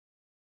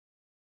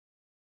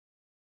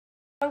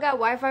I don't got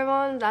Wi-Fi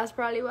on. That's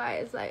probably why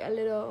it's like a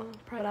little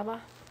pralaba.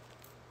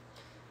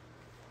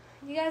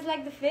 You guys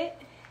like the fit?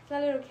 It's a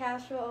little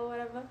casual or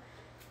whatever.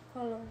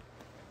 Hold on.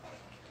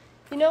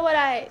 You know what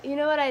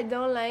I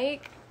don't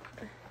like?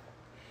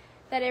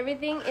 That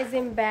everything is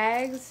in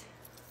bags.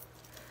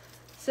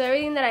 So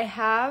everything that I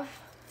have,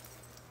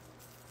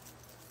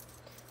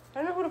 I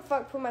don't know who the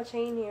fuck put my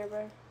chain here,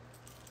 bro.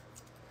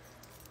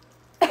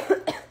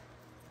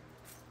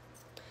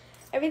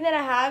 Everything that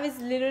I have is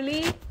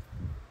literally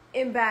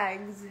in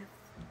bags.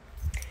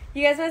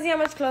 You guys wanna see how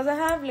much clothes I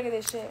have? Look at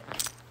this shit.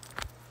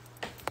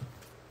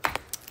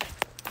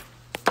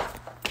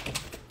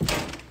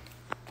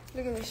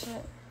 Look at this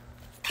shit.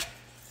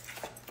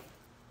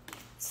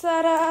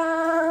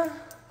 Ta-da!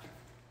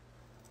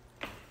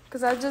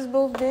 Because I just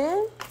moved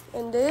in,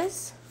 and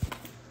this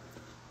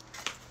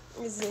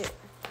is it.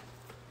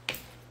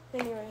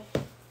 Anyway.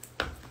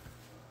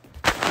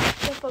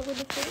 Don't fuck with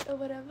the fit or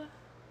whatever.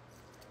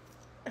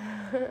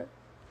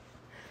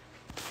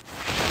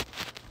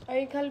 Are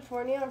you in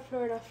California or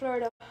Florida?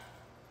 Florida.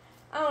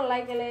 I don't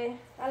like LA.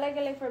 I like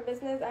LA for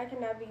business. I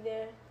cannot be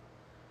there.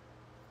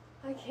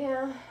 I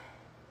can't.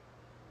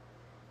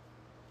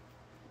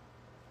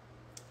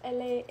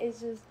 LA is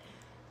just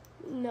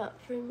not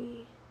for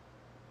me.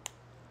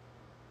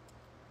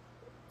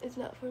 It's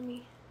not for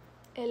me.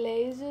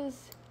 LA is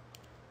just,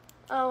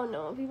 I don't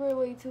know. People are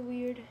way too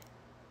weird.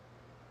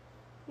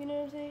 You know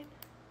what I'm saying?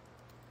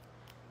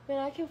 Man,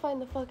 I can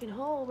find the fucking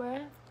hole,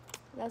 bruh.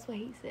 That's what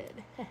he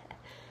said.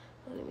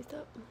 Oh, let me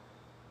stop.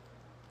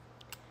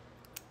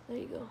 There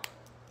you go.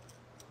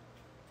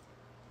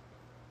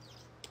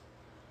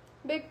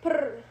 Big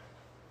purr.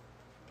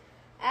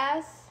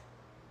 Ass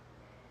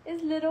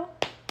is little,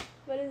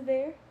 but it's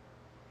there.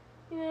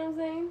 You know what I'm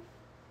saying?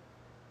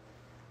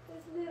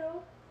 It's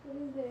little, but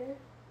it's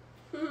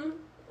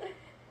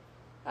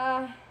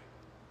there.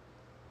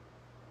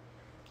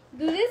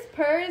 Do these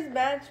purrs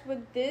match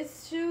with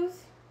these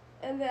shoes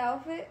and the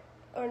outfit?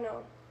 Or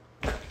no?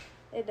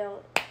 It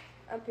don't.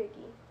 I'm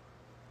picky.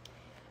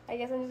 I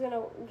guess I'm just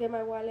gonna get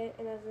my wallet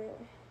and that's it.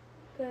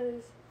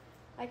 Because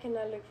I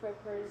cannot look for a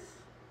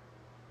purse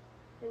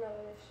and all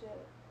of this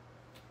shit.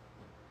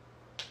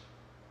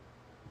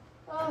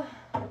 Oh.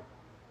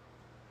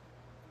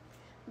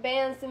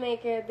 Bands to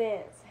make it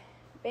dance.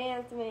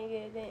 Bands to make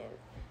it dance.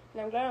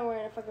 And I'm glad I'm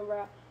wearing a fucking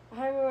bra. I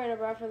haven't been wearing a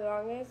bra for the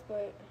longest,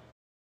 but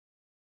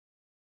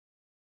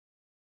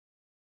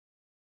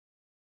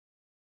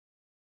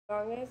I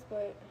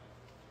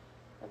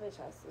bitch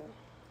has to.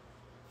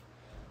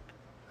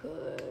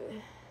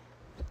 Good.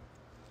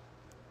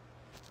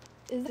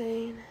 Is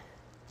it?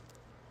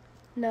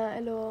 Not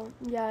at all.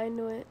 Yeah, I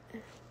knew it.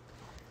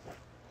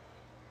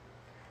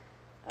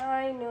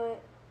 I knew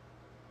it.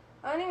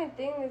 I don't even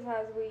think this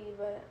has weed,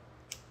 but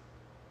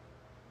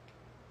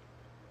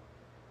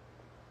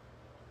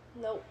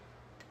nope.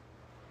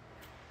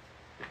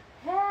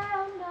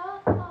 Hell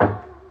no.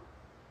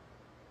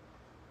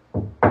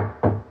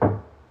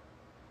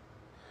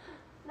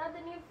 Not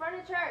the new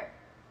furniture.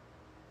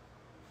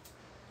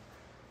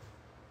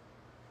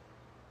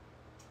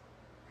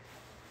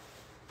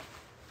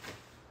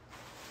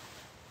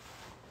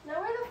 Now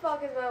where the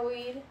fuck is my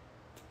weed?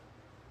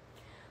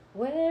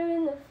 Where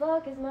in the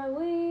fuck is my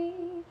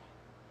weed?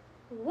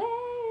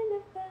 Where in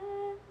the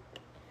fuck?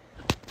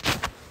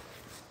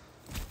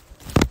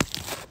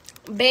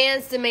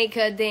 Bands to make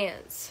her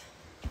dance.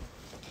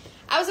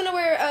 I was gonna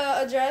wear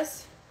a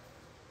dress,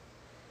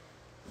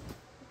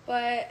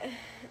 but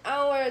I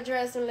don't wear a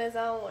dress unless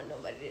I don't want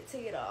nobody to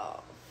take it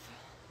off.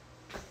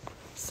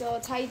 So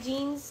tight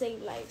jeans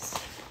save lives.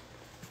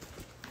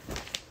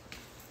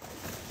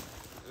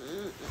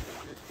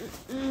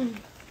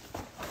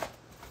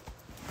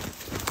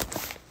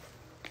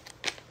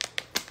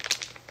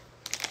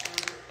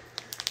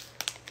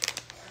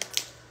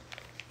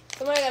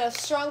 Somebody got a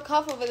strong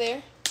cough over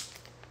there.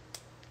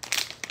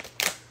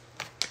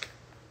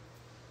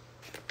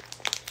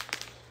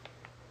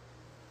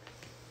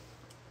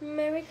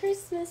 Merry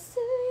Christmas to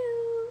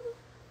you.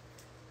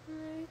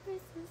 Merry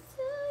Christmas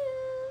to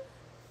you.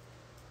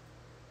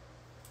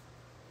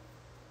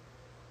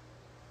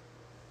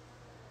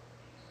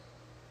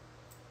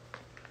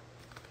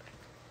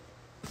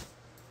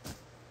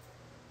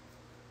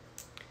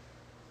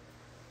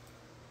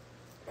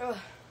 Ugh.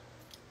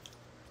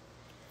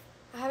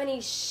 I haven't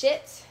eaten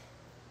shit.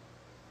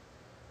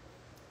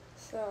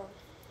 So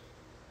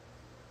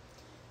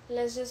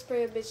let's just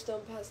pray a bitch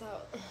don't pass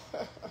out.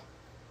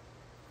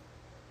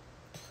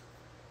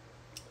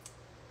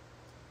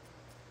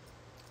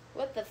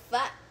 What the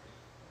fuck?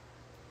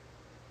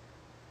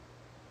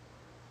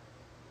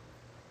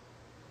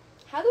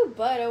 How do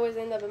bud always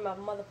end up in my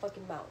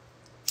motherfucking mouth?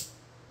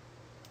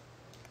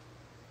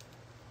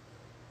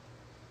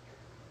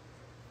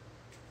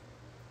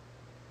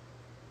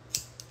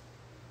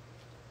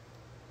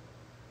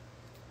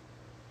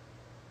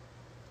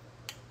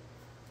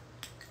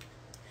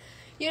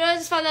 You know, I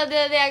just found out the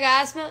other day I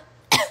got asthma.